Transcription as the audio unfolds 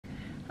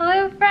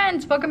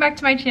friends, welcome back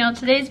to my channel.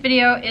 Today's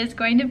video is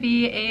going to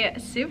be a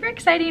super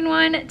exciting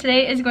one.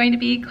 Today is going to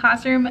be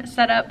classroom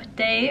setup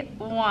day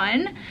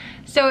 1.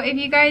 So if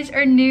you guys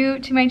are new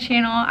to my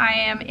channel, I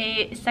am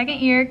a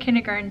second-year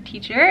kindergarten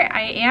teacher.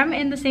 I am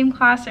in the same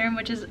classroom,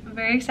 which is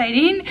very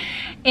exciting.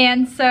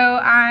 And so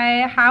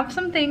I have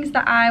some things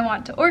that I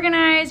want to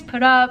organize,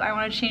 put up. I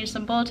want to change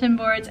some bulletin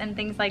boards and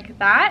things like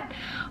that.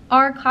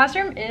 Our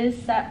classroom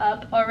is set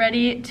up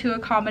already to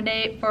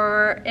accommodate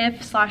for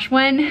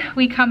if/when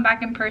we come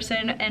back in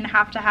person and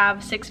have to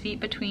have 6 feet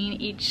between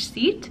each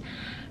seat.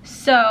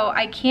 So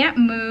I can't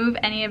move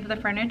any of the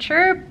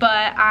furniture,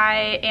 but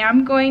I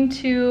am going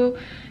to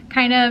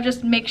kind of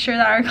just make sure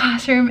that our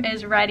classroom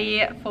is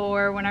ready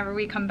for whenever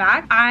we come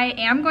back. I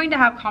am going to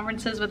have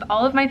conferences with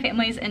all of my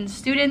families and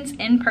students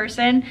in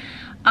person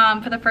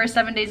for the first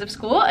 7 days of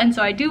school, and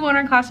so I do want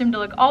our classroom to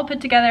look all put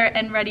together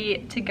and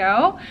ready to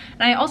go.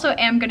 And I also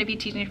am going to be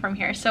teaching from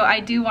here, so I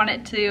do want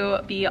it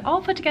to be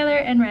all put together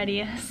and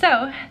ready.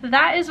 So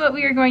that is what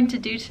we are going to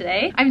do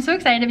today. I'm so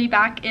excited to be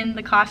back in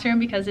the classroom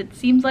because it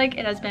seems like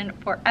it has been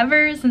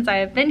forever since I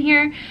have been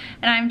here,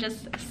 and I'm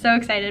just so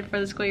excited for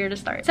the school year to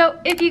start. So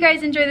if you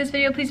guys enjoy this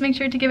video, please make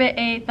sure to give it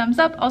a thumbs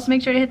up. Also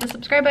make sure to hit the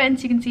subscribe button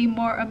so you can see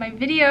more of my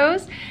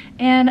videos,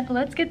 and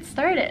let's get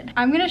started.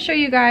 I'm going to show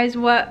you guys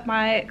what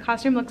my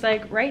classroom looks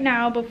like right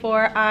now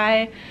before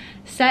I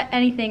set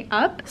anything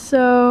up.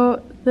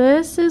 So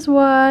this is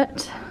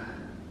what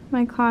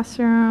my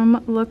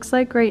classroom looks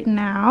like right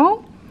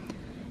now.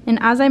 And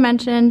as I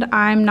mentioned,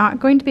 I'm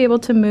not going to be able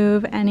to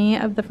move any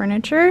of the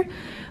furniture,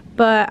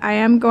 but I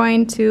am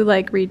going to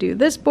like redo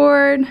this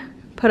board,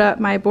 put up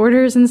my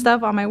borders and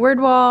stuff on my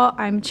word wall.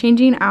 I'm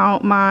changing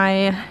out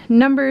my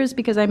numbers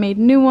because I made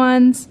new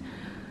ones.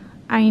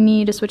 I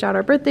need to switch out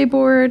our birthday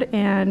board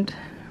and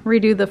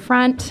redo the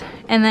front,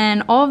 and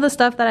then all of the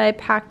stuff that I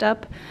packed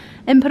up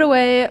and put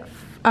away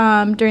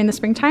during the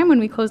springtime when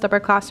we closed up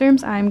our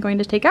classrooms, I'm going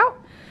to take out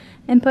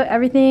and put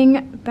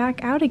everything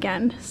back out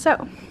again.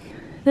 So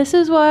this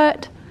is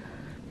what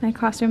my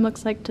classroom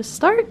looks like to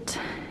start,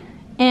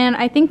 and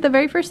I think the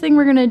very first thing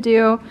we're gonna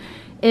do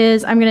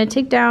is I'm gonna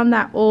take down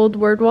that old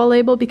word wall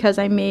label because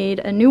I made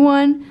a new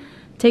one,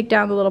 take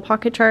down the little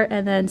pocket chart,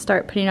 and then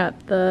start putting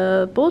up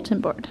the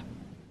bulletin board.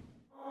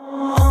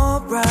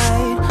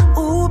 Alright,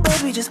 ooh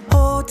baby, just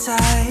hold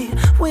tight.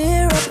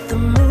 We're up at the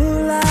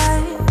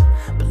moonlight,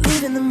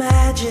 believe in the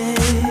magic.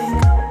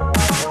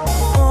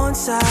 On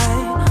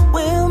side,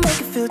 we'll make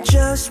it feel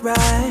just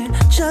right.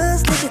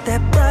 Just look at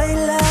that bright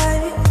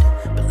light,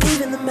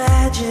 believe in the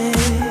magic.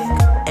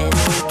 And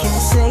we can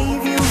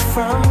save you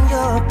from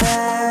your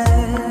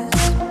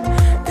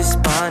past. This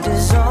bond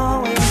is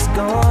always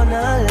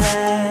gonna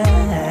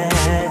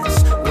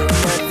last. When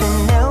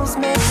nothing else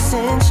makes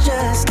sense,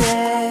 just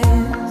dance.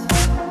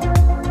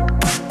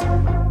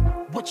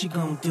 What you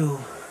gonna do?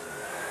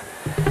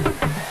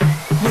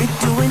 We're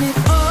doing it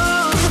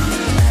all.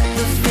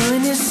 The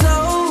feeling is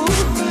so.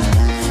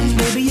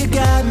 Maybe you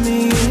got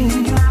me.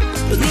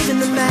 Believe in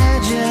the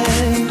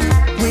magic.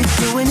 We're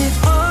doing it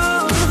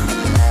all.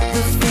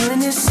 The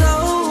feeling is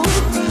so.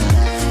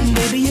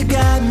 Maybe you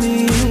got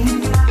me.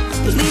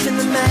 Believe in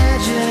the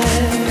magic.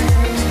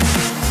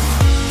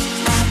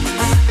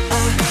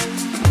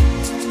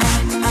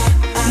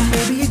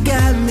 Maybe you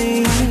got me.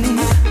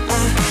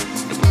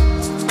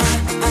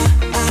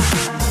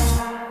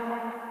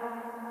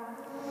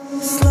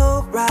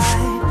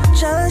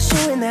 Just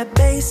you in that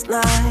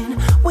baseline.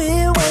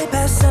 We're way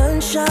past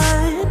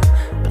sunshine.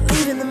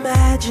 Believe in the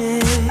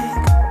magic.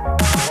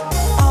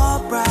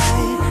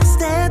 Alright,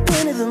 step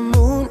into the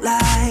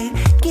moonlight.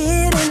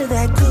 Get into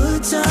that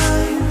good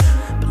time.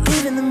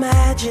 Believe in the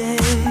magic.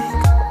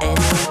 And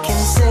we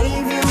can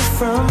save you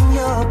from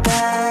your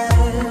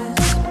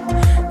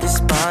past. This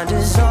bond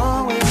is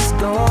always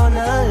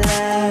gonna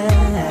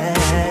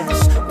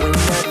last. When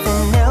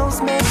nothing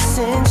else makes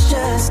sense,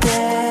 just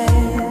dance.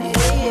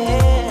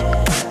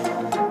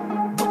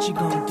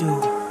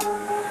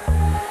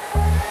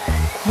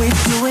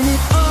 We're doing it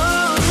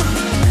all.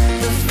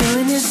 The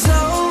feeling is so.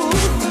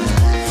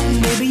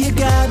 Maybe you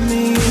got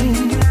me.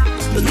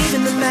 Believe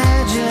in the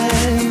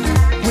magic.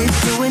 We're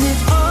doing it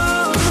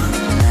all.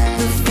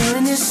 The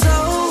feeling is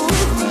so.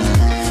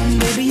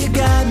 Maybe you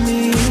got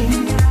me.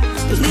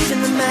 Believe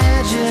in the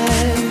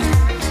magic.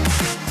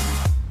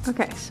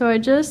 Okay, so I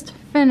just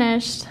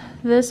finished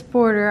this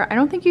border. I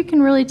don't think you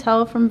can really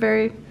tell from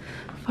very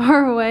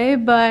far away,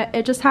 but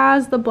it just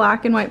has the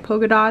black and white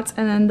polka dots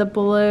and then the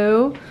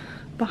blue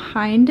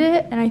behind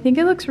it, and I think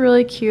it looks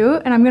really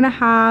cute. And I'm gonna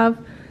have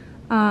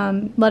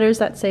letters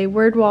that say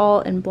word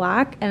wall in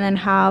black and then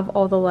have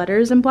all the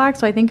letters in black,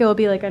 so I think it will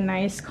be like a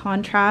nice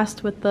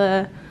contrast with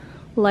the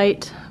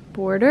light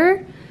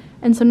border.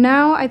 And so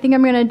now I think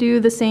I'm gonna do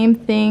the same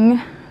thing,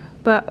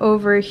 but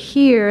over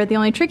here the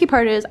only tricky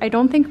part is I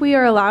don't think we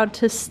are allowed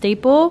to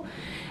staple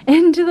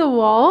into the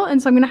wall,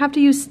 and so I'm gonna have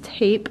to use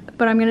tape,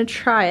 but I'm gonna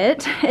try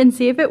it and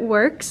see if it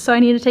works. So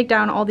I need to take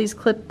down all these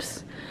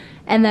clips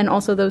and then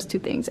also those two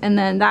things, and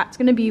then that's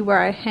gonna be where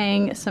I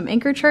hang some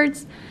anchor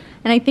charts.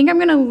 And I think I'm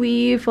gonna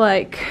leave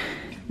like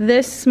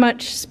this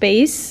much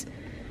space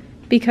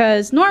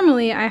because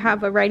normally I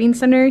have a writing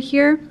center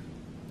here,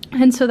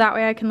 and so that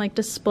way I can like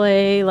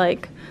display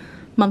like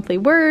monthly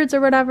words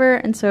or whatever.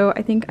 And so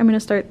I think I'm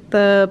gonna start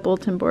the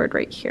bulletin board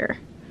right here.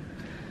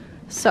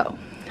 So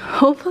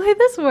hopefully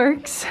this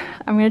works.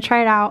 I'm gonna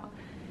try it out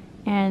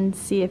and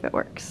see if it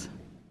works.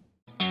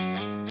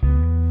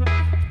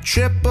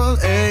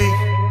 AAA,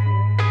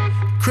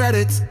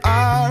 credits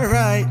are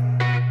right.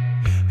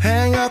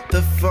 Hang up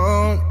the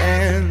phone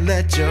and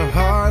let your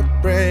heart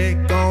break.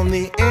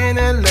 Only in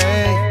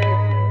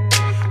LA,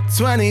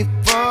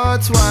 24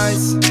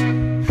 twice.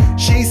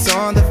 She's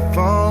on the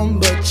phone,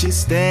 but she's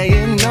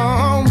staying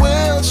on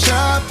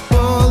Wilshire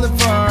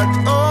Boulevard.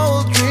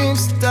 Old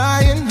dreams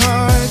dying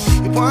hard.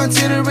 You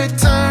want you to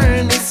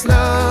return this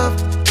love.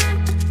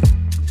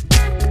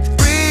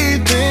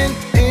 Breathing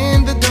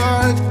in the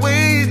dark,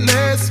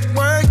 weightless,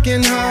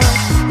 working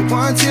hard. You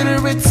want you to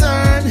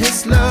return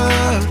his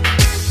love.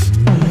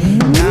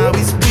 Now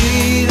he's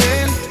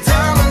bleeding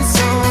diamonds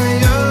on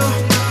you,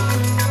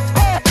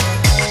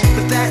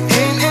 but that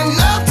ain't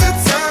enough to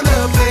turn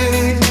the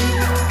pain.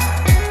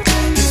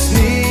 He's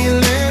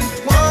kneeling,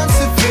 wants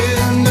to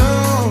feel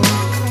known,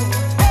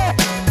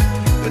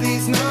 but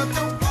he's not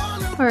the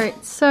one.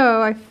 Alright,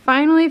 so I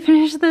finally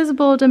finished this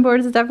bulletin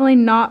board. It's definitely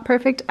not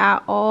perfect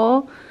at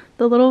all.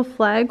 The little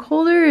flag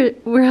holder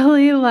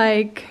really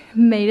like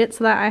made it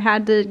so that I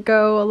had to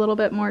go a little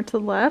bit more to the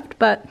left,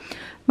 but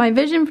my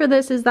vision for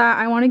this is that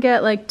I want to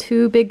get like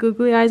 2 big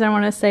googly eyes. I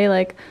want to say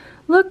like,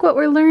 look what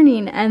we're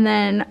learning. And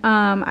then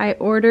I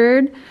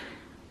ordered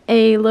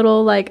a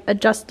little like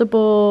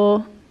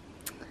adjustable,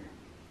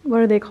 what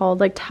are they called?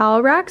 Like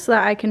towel rack, so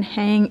that I can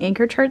hang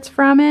anchor charts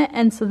from it.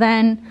 And so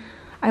then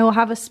I will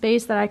have a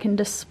space that I can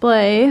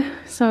display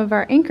some of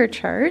our anchor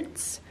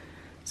charts.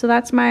 So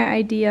that's my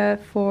idea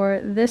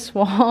for this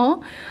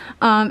wall.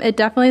 It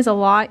definitely is a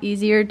lot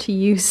easier to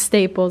use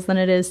staples than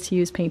it is to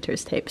use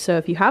painter's tape. So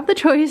if you have the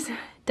choice,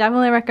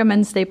 definitely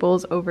recommend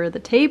staples over the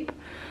tape.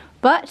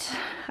 But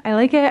I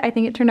like it. I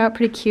think it turned out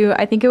pretty cute.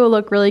 I think it will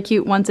look really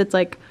cute once it's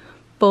like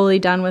fully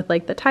done with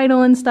like the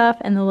title and stuff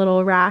and the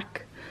little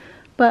rack.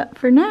 But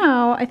for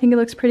now, I think it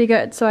looks pretty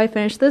good. So I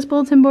finished this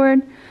bulletin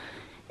board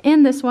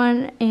and this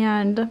one,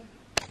 and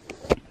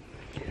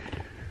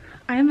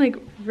I'm like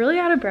really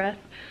out of breath.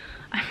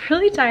 I'm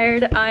really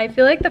tired. I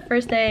feel like the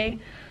first day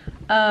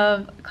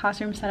of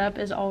classroom setup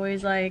is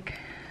always like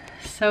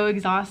so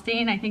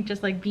exhausting. I think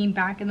just like being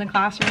back in the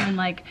classroom and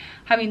like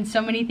having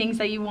so many things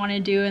that you want to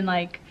do and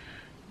like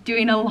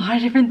doing a lot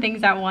of different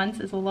things at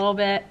once is a little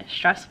bit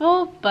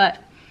stressful, but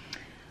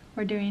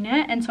we're doing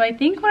it. And so I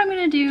think what I'm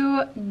going to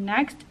do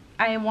next,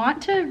 I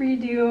want to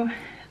redo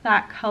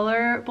that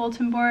color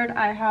bulletin board.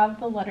 I have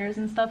the letters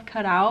and stuff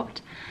cut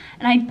out,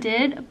 and I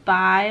did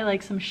buy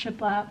like some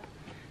shiplap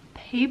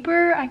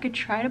paper I could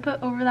try to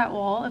put over that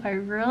wall if I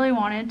really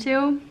wanted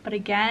to, but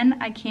again,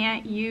 I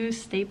can't use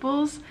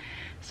staples,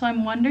 so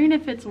I'm wondering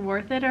if it's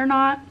worth it or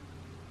not.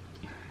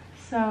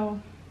 So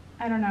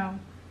I don't know,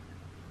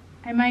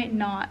 I might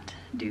not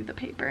do the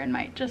paper and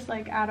might just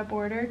like add a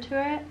border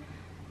to it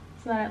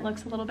so that it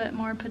looks a little bit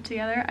more put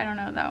together. I don't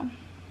know though,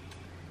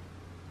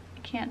 I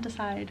can't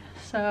decide,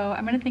 so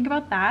I'm gonna think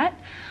about that.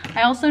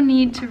 I also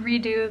need to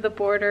redo the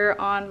border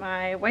on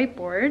my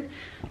whiteboard.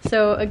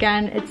 So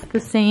again, it's the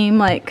same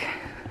like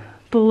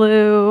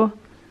blue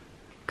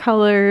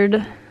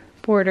colored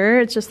border.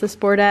 It's just this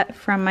boardette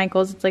from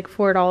Michael's. It's like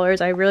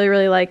 $4. I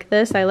really like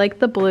this. I like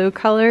the blue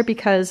color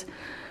because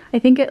I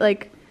think it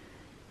like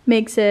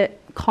makes it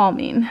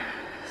calming.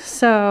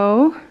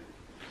 So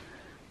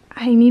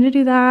I need to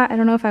do that. I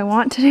don't know if I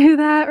want to do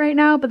that right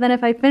now, but then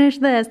if I finish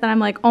this, then I'm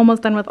like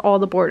almost done with all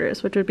the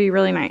borders, which would be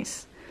really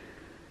nice.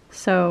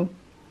 So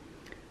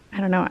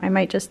I don't know, I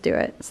might just do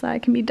it so that I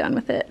can be done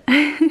with it.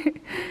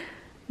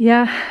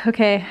 Yeah,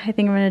 okay, I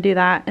think I'm gonna do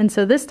that. And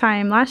so this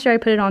time, last year I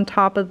put it on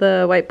top of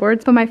the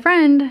whiteboards, but my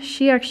friend,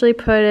 she actually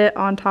put it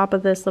on top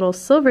of this little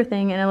silver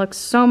thing, and it looks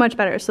so much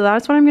better. So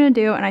that's what I'm gonna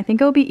do, and I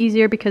think it'll be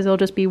easier because it'll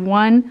just be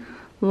one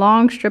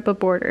long strip of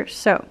borders.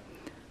 So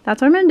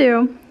that's what I'm gonna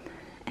do,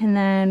 and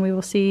then we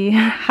will see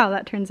how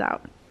that turns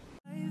out.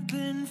 I've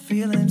been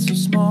feeling so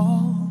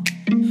small.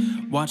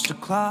 Watch the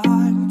clock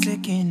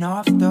ticking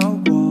off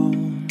the wall.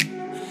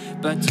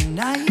 But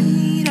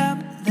tonight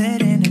I'm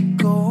letting it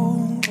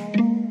go.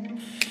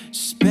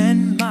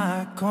 Spend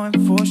my coin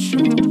for sure.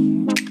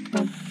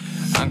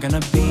 I'm gonna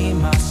be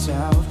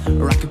myself,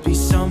 or I could be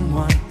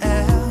someone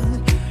else.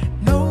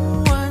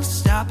 No one's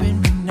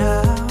stopping me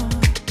now.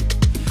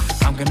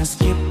 I'm gonna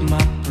skip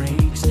my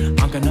breaks,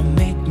 I'm gonna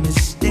make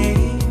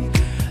mistakes.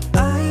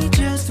 I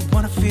just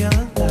wanna feel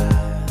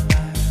alive.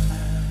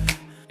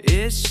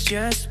 It's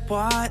just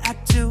what I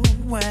do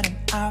when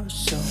I'm out,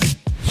 so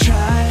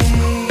try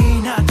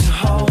not to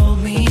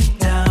hold me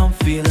down.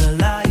 Feel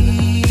alive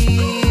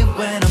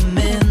when I'm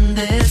in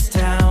this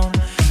town.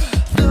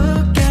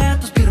 Look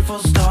at those beautiful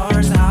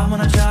stars. I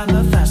wanna drive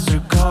a faster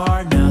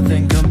car.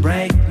 Nothing can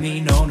break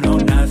me, no,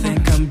 nothing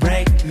can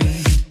break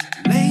me.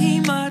 Lay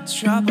my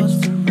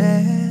troubles to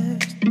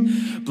rest.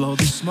 Blow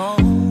the smoke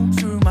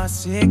through my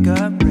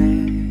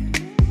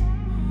cigarette.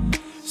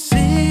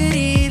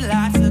 City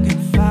lights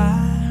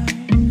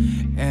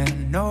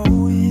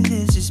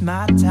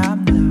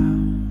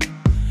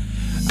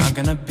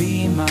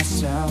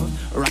out,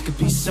 or I could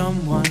be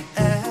someone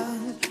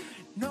else.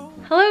 No.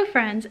 Hello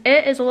friends,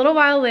 it is a little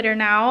while later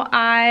now.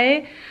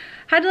 I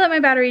had to let my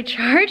battery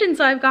charge, and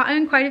so I've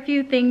gotten quite a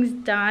few things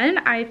done.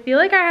 I feel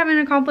like I haven't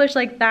accomplished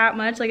like that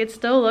much. Like, it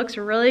still looks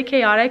really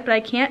chaotic, but I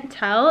can't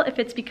tell if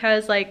it's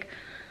because like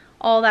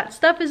all that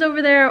stuff is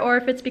over there or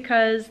if it's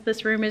because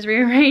this room is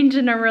rearranged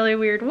in a really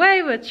weird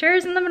way with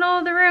chairs in the middle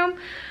of the room.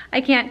 I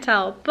can't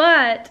tell,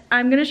 but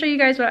I'm gonna show you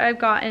guys what I've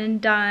gotten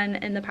done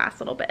in the past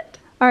little bit.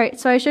 All right,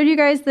 so I showed you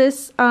guys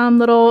this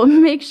little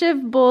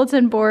makeshift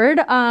bulletin board.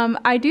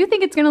 I do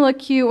think it's gonna look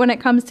cute when it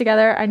comes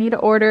together. I need to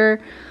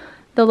order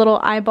the little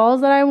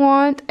eyeballs that I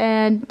want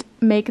and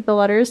make the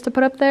letters to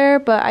put up there,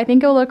 but I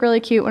think it'll look really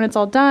cute when it's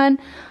all done.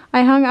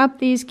 I hung up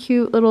these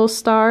cute little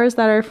stars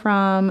that are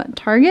from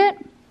Target.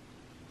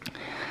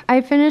 I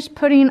finished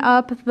putting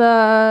up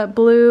the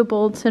blue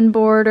bulletin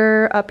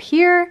border up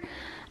here, and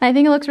I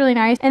think it looks really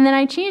nice. And then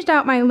I changed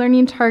out my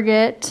Learning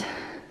Target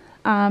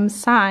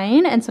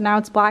sign, and so now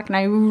it's black, and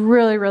I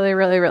really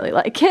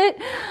like it.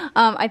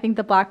 I think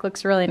the black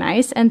looks really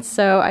nice, and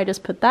so I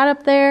just put that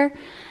up there.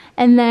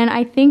 And then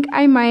I think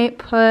I might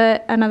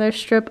put another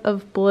strip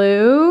of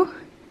blue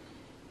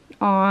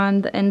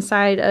on the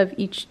inside of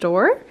each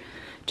door,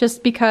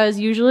 just because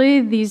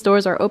usually these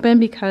doors are open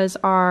because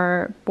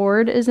our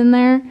board is in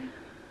there.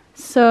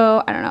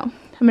 So I don't know,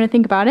 I'm gonna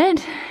think about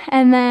it.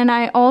 And then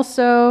I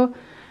also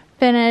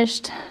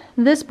finished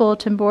this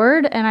bulletin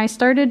board, and I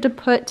started to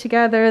put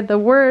together the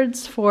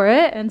words for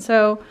it, and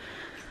so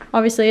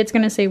obviously it's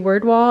gonna say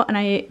word wall, and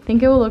I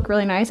think it will look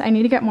really nice. I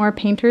need to get more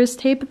painter's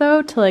tape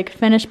though to like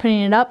finish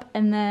putting it up,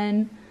 and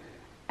then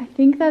I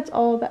think that's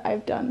all that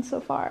I've done so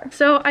far.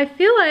 So I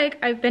feel like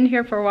I've been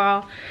here for a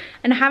while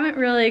and haven't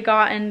really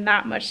gotten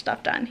that much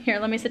stuff done. Here,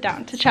 let me sit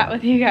down to chat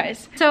with you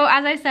guys. So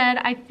as I said,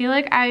 I feel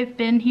like I've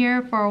been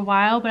here for a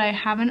while, but I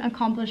haven't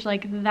accomplished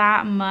like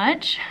that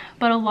much.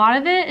 But a lot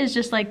of it is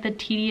just like the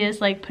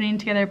tedious like putting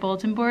together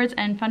bulletin boards.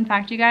 And fun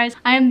fact, you guys,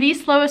 I am the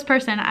slowest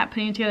person at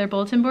putting together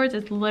bulletin boards.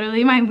 It's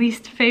literally my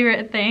least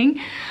favorite thing.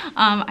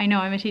 I know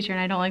I'm a teacher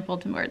and I don't like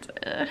bulletin boards,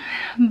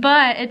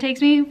 but it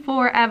takes me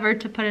forever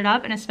to put it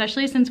up, and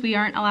especially since we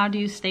aren't allowed to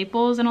use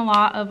staples in a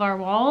lot of our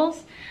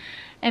walls,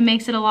 it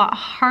makes it a lot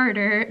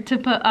harder to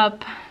put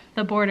up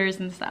the borders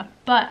and stuff.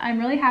 But I'm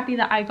really happy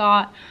that I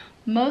got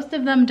most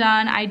of them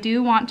done. I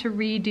do want to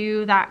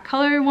redo that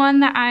color one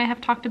that I have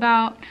talked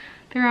about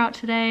throughout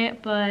today,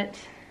 but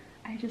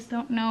I just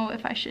don't know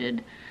if I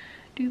should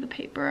do the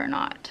paper or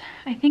not.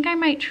 I think I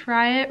might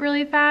try it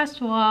really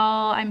fast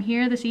while I'm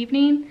here this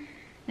evening,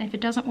 and if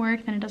it doesn't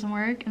work, then it doesn't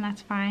work, and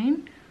that's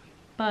fine.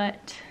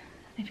 But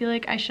I feel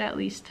like I should at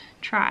least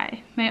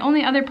try. My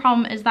only other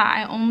problem is that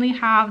I only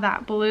have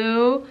that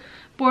blue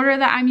border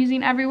that I'm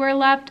using everywhere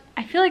left.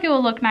 I feel like it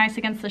will look nice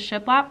against the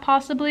shiplap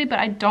possibly, but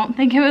I don't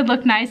think it would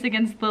look nice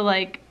against the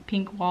like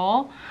pink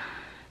wall.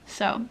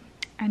 So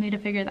I need to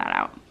figure that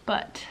out.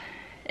 But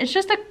it's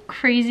just a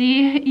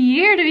crazy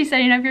year to be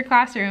setting up your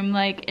classroom.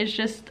 Like, it's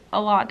just a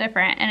lot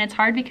different, and it's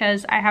hard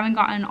because I haven't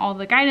gotten all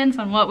the guidance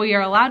on what we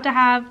are allowed to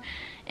have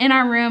in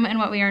our room and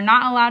what we are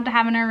not allowed to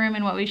have in our room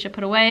and what we should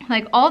put away.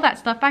 Like, all that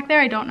stuff back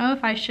there, I don't know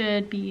if I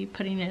should be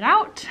putting it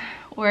out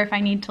or if I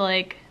need to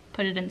like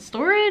put it in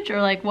storage,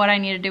 or like what I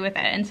need to do with it.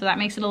 And so that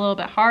makes it a little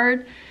bit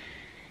hard.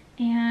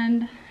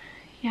 And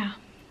yeah,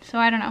 so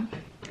I don't know.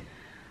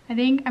 I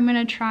think I'm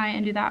gonna try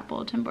and do that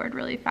bulletin board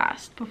really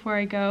fast before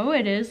I go.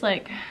 It is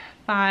like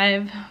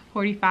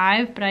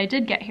 5:45, but I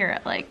did get here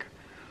at like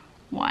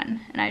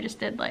 1, and I just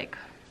did like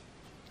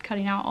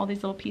cutting out all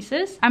these little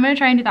pieces. I'm gonna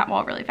try and do that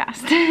wall really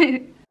fast.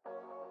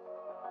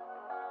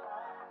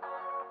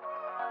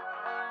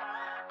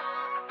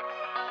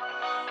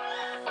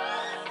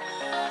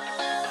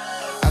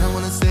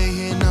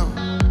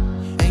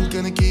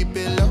 Keep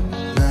it low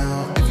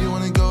now. If you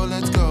wanna go,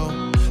 let's go.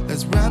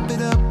 Let's wrap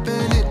it up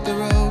and hit the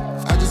road.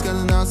 I just got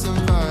an awesome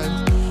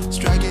vibe,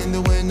 striking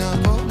the winner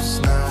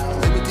post now.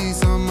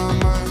 Liberty's on my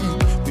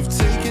mind. We've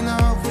taken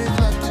off, we've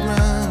left the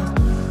ground.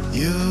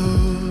 You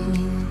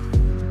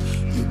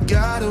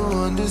gotta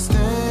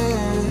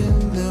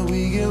understand that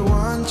we get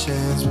one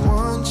chance,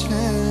 one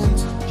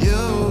chance.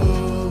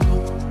 You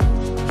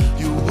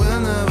will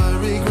never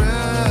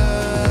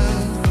regret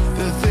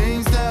the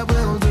things that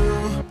we'll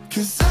do.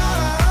 'Cause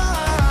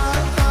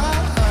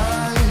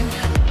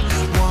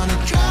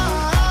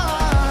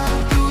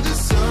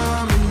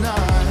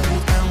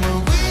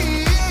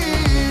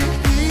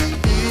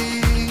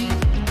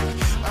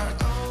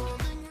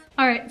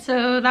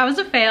so that was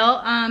a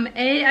fail.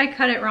 A, I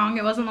cut it wrong,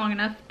 it wasn't long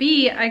enough.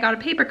 B, I got a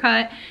paper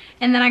cut,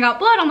 and then I got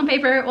blood on the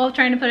paper while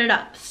trying to put it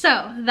up.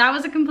 So that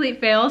was a complete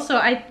fail. So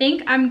I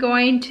think I'm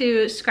going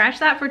to scratch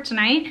that for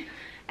tonight,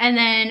 and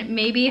then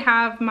maybe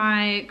have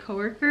my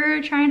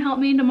coworker try and help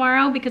me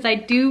tomorrow, because I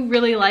do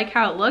really like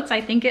how it looks.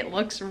 I think it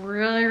looks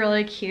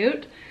really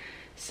cute.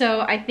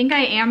 So I think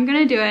I am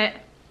gonna do it,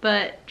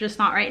 but just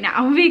not right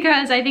now,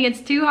 because I think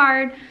it's too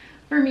hard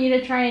for me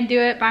to try and do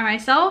it by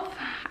myself.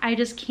 I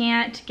just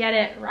can't get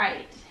it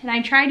right. And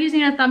I tried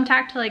using a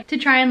thumbtack to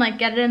try and like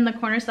get it in the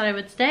corner so that it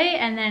would stay,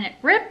 and then it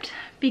ripped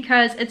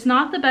because it's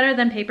not the Better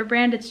Than paper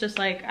brand. It's just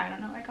like, I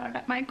don't know, I got it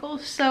at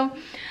Michael's. So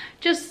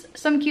just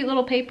some cute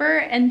little paper.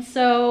 And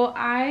so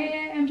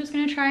I am just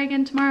gonna try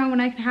again tomorrow when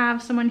I can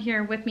have someone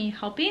here with me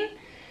helping.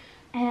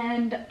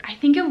 And I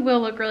think it will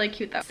look really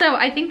cute though. So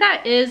I think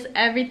that is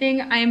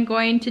everything I am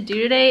going to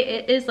do today.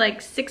 It is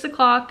like 6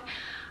 o'clock.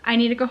 I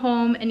need to go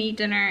home and eat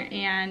dinner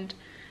and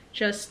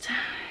just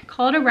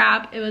call it a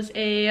wrap. It was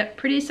a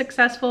pretty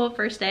successful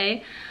first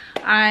day.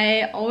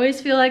 I always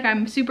feel like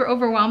I'm super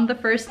overwhelmed the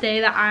first day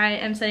that I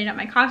am setting up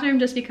my classroom,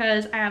 just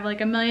because I have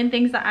like a million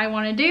things that I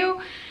want to do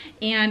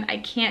and I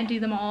can't do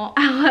them all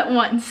at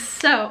once.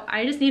 So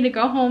I just need to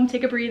go home,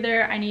 take a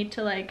breather. I need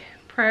to like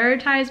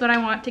prioritize what I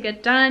want to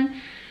get done.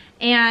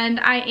 And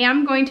I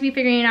am going to be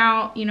figuring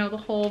out, you know, the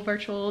whole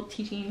virtual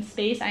teaching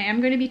space. I am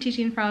going to be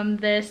teaching from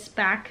this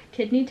back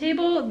kidney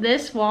table.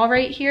 This wall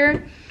right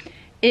here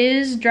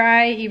is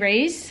dry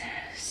erase.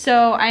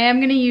 So I am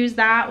going to use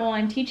that while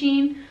I'm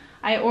teaching.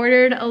 I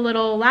ordered a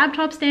little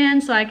laptop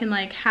stand so I can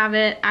like have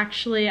it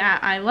actually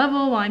at eye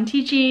level while I'm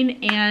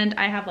teaching. And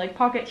I have like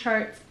pocket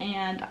charts,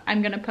 and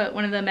I'm going to put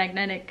one of the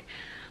magnetic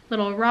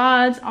little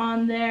rods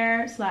on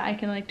there so that I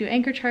can like do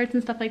anchor charts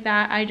and stuff like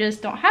that. I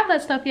just don't have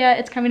that stuff yet.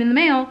 It's coming in the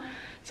mail.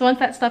 So once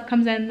that stuff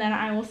comes in, then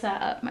I will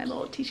set up my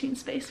little teaching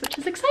space, which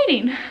is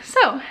exciting.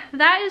 So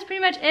that is pretty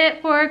much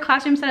it for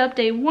classroom setup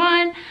day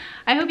 1.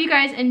 I hope you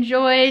guys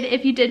enjoyed.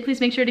 If you did, please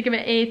make sure to give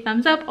it a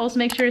thumbs up. Also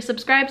make sure to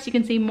subscribe so you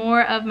can see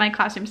more of my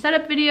classroom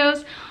setup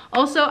videos.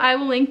 Also, I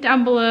will link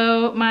down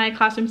below my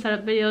classroom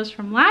setup videos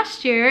from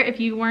last year.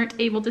 If you weren't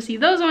able to see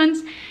those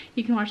ones,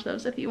 you can watch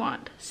those if you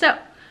want. So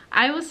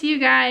I will see you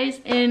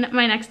guys in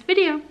my next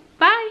video.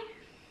 Bye.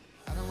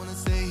 I don't wanna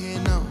stay here,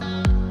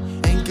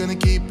 no. Ain't gonna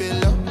keep